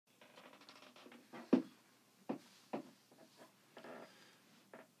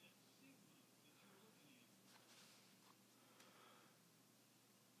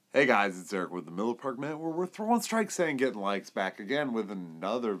Hey guys, it's Eric with the Miller Park Minute, where we're throwing strikes and getting likes, back again with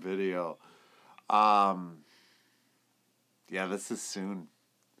another video. Yeah, this is soon.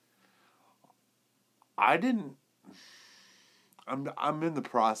 I'm in the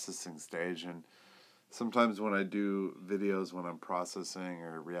processing stage, and sometimes when I do videos when I'm processing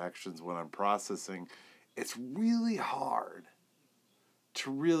or reactions when I'm processing, it's really hard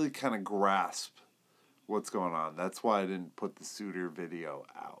to really kind of grasp what's going on. That's why I didn't put the Suitor video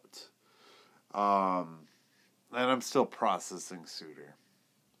out. And I'm still processing Suitor.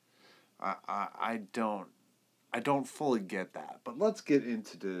 I don't fully get that. But let's get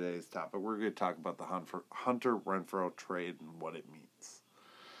into today's topic. We're going to talk about the Hunter Renfroe trade and what it means.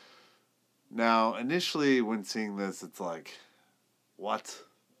 Now, initially when seeing this, it's like, what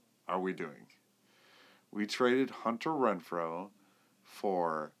are we doing? We traded Hunter Renfroe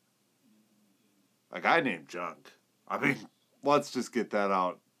for a guy named Junk. I mean, let's just get that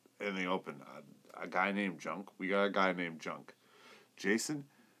out in the open. A guy named Junk. We got a guy named Junk. Janson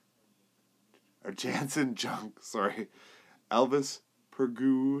Junk, sorry. Elvis,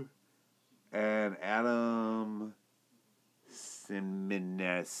 Peguero, and Adam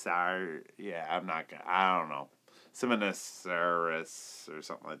Seminaris. Yeah, I don't know. Seminaris or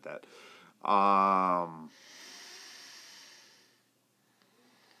something like that.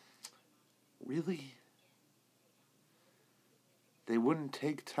 Really? They wouldn't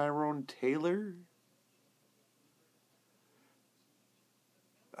take Tyrone Taylor?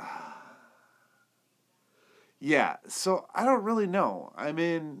 Yeah, so I don't really know. I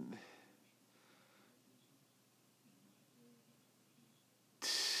mean,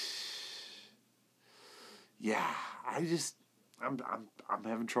 yeah, I'm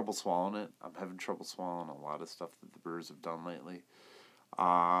having trouble swallowing it. I'm having trouble swallowing a lot of stuff that the Brewers have done lately.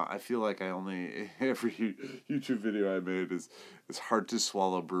 I feel like every YouTube video I made is hard to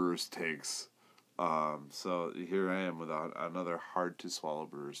swallow Brewers takes. So here I am with another hard to swallow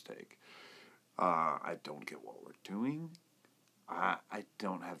Brewers take. I don't get what we're doing. I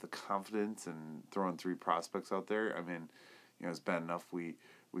don't have the confidence in throwing 3 prospects out there. I mean, it's bad enough we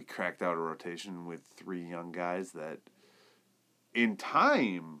cracked out a rotation with 3 young guys that in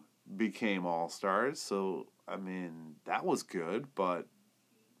time became all-stars. So, I mean, that was good, but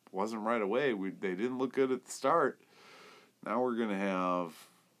wasn't right away. They didn't look good at the start. Now we're going to have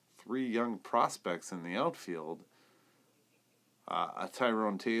 3 young prospects in the outfield. A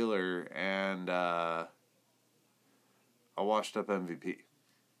Tyrone Taylor, and a washed-up MVP.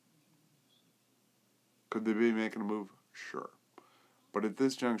 Could they be making a move? Sure. But at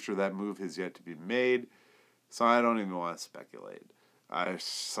this juncture, that move has yet to be made, so I don't even want to speculate. I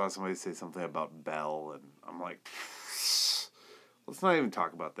saw somebody say something about Bell, and I'm like, let's not even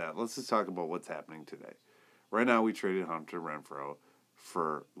talk about that. Let's just talk about what's happening today. Right now, we traded Hunter Renfroe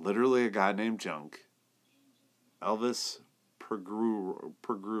for literally a guy named Junk, Elvis,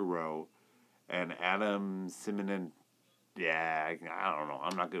 Peguero, and Adam Seminaris. Yeah, I don't know.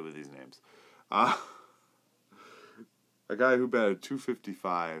 I'm not good with these names. A guy who batted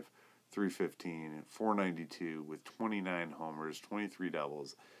 .255, .315, .492 with 29 homers, 23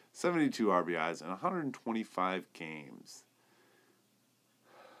 doubles, 72 RBIs, and 125 games.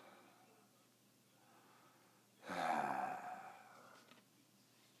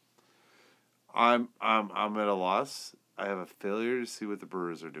 I'm at a loss. I have a failure to see what the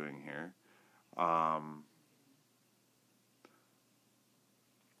Brewers are doing here. I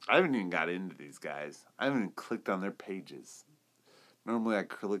haven't even got into these guys. I haven't even clicked on their pages. Normally I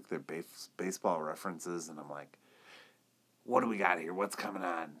click their baseball references and I'm like, what do we got here? What's coming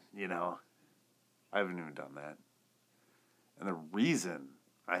on? I haven't even done that. And the reason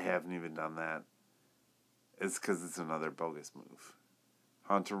I haven't even done that is because it's another bogus move.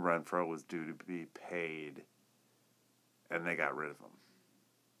 Hunter Renfroe was due to be paid, and they got rid of him.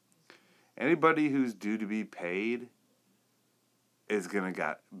 Anybody who's due to be paid is going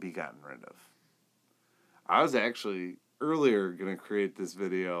to be gotten rid of. I was actually earlier going to create this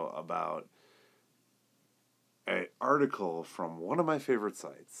video about an article from one of my favorite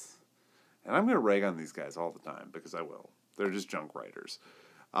sites. And I'm going to rag on these guys all the time, because I will. They're just junk writers.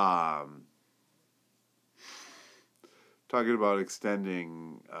 Talking about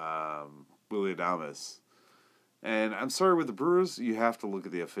extending Willie Adames. And I'm sorry, with the Brewers, you have to look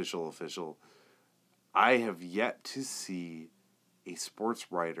at the official. I have yet to see a sports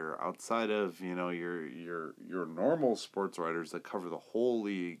writer outside of, your normal sports writers that cover the whole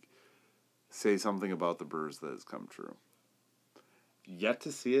league say something about the Brewers that has come true. Yet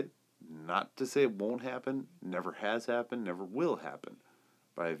to see it. Not to say it won't happen. Never has happened. Never will happen.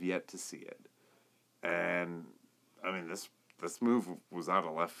 But I've yet to see it. And I mean, this this move was out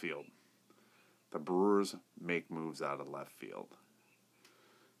of left field. The Brewers make moves out of left field.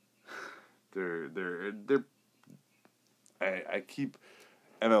 I keep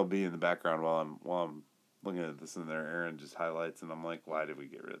MLB in the background while I'm looking at this, and there Aaron just highlights, and I'm like, why did we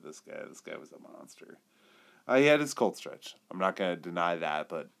get rid of this guy? This guy was a monster. He had his cold stretch. I'm not going to deny that,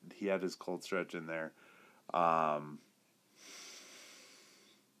 but he had his cold stretch in there.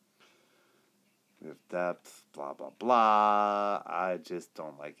 With depth, blah, blah, blah. I just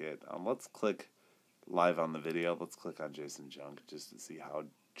don't like it. Let's click live on the video. Let's click on Jason Junk just to see how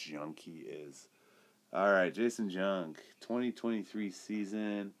junk he is. All right, Jason Junk, 2023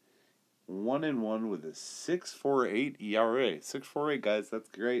 season, 1-1 with a 6.48 ERA. 6.48, guys, that's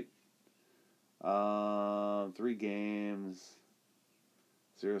great. 3 games,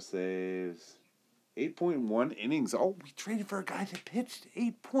 0 saves, 8.1 innings. Oh, we traded for a guy that pitched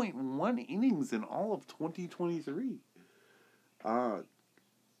 8.1 innings in all of 2023. Oh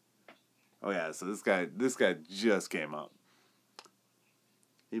yeah, so this guy just came up.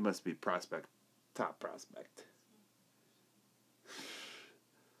 He must be top prospect.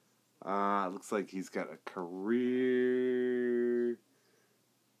 Looks like he's got a career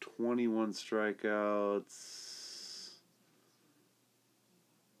 21 strikeouts.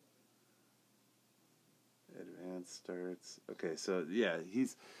 Advanced starts. Okay, so yeah,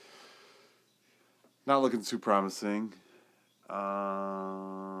 he's not looking too promising.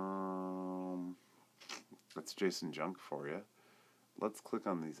 That's Jason Junk for you. Let's click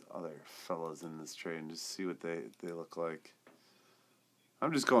on these other fellas in this trade and just see what they look like.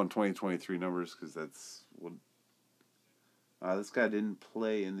 I'm just going 2023 numbers because that's what. This guy didn't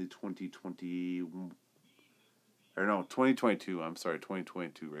play in the 2022. I'm sorry,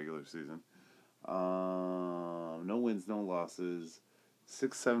 2022 regular season. No wins, no losses.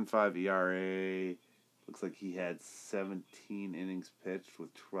 6.75 ERA. Looks like he had 17 innings pitched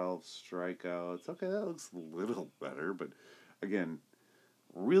with 12 strikeouts. Okay, that looks a little better, but again,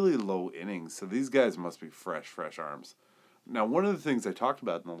 really low innings. So these guys must be fresh arms. Now, one of the things I talked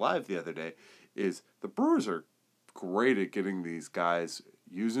about in the live the other day is the Brewers are great at getting these guys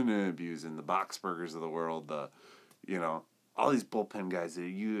using and abusing the Boxbergers of the world, all these bullpen guys that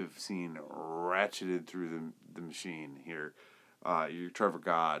you have seen ratcheted through the machine here. Your Trevor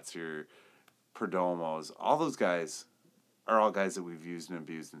Gotts, your Perdomos, all those guys are all guys that we've used and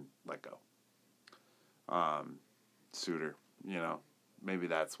abused and let go. Suter, maybe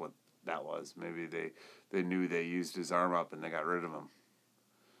that's what that was. Maybe they knew they used his arm up and they got rid of him.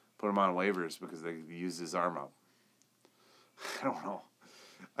 Put him on waivers because they used his arm up.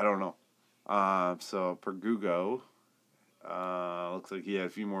 I don't know. So Peguero, looks like he had a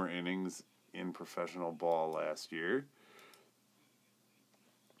few more innings in professional ball last year.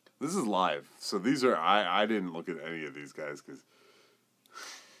 This is live, so these are I didn't look at any of these guys because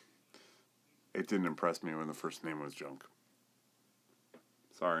it didn't impress me when the first name was Junk.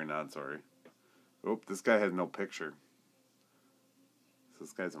 Sorry, not sorry. Oh, this guy has no picture. So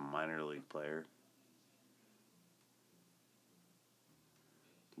this guy's a minor league player.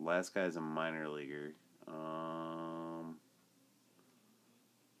 Last guy's a minor leaguer.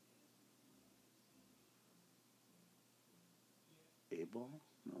 A-ball?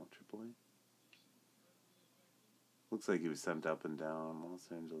 No, AAA. Looks like he was sent up and down. Los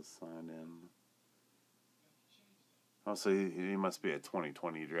Angeles signed in. Oh, so he must be a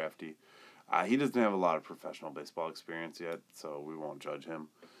 2020 draftee. He doesn't have a lot of professional baseball experience yet, so we won't judge him.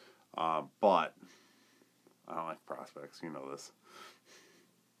 But I don't like prospects. You know this.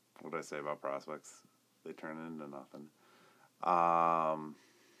 What did I say about prospects? They turn into nothing. I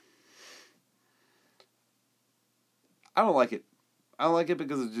don't like it. I don't like it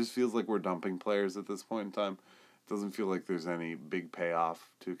because it just feels like we're dumping players at this point in time. It doesn't feel like there's any big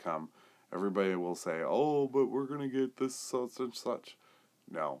payoff to come. Everybody will say, oh, but we're going to get this such and such.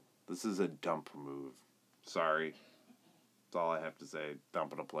 No, this is a dump move. Sorry. That's all I have to say.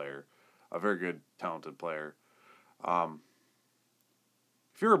 Dumping a player. A very good, talented player.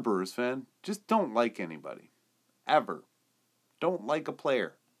 If you're a Brewers fan, just don't like anybody. Ever. Don't like a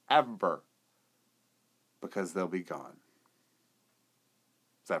player. Ever. Because they'll be gone.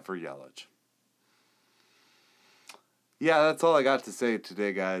 Except for Yelich. Yeah, that's all I got to say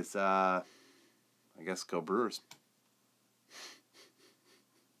today, guys. I guess go Brewers.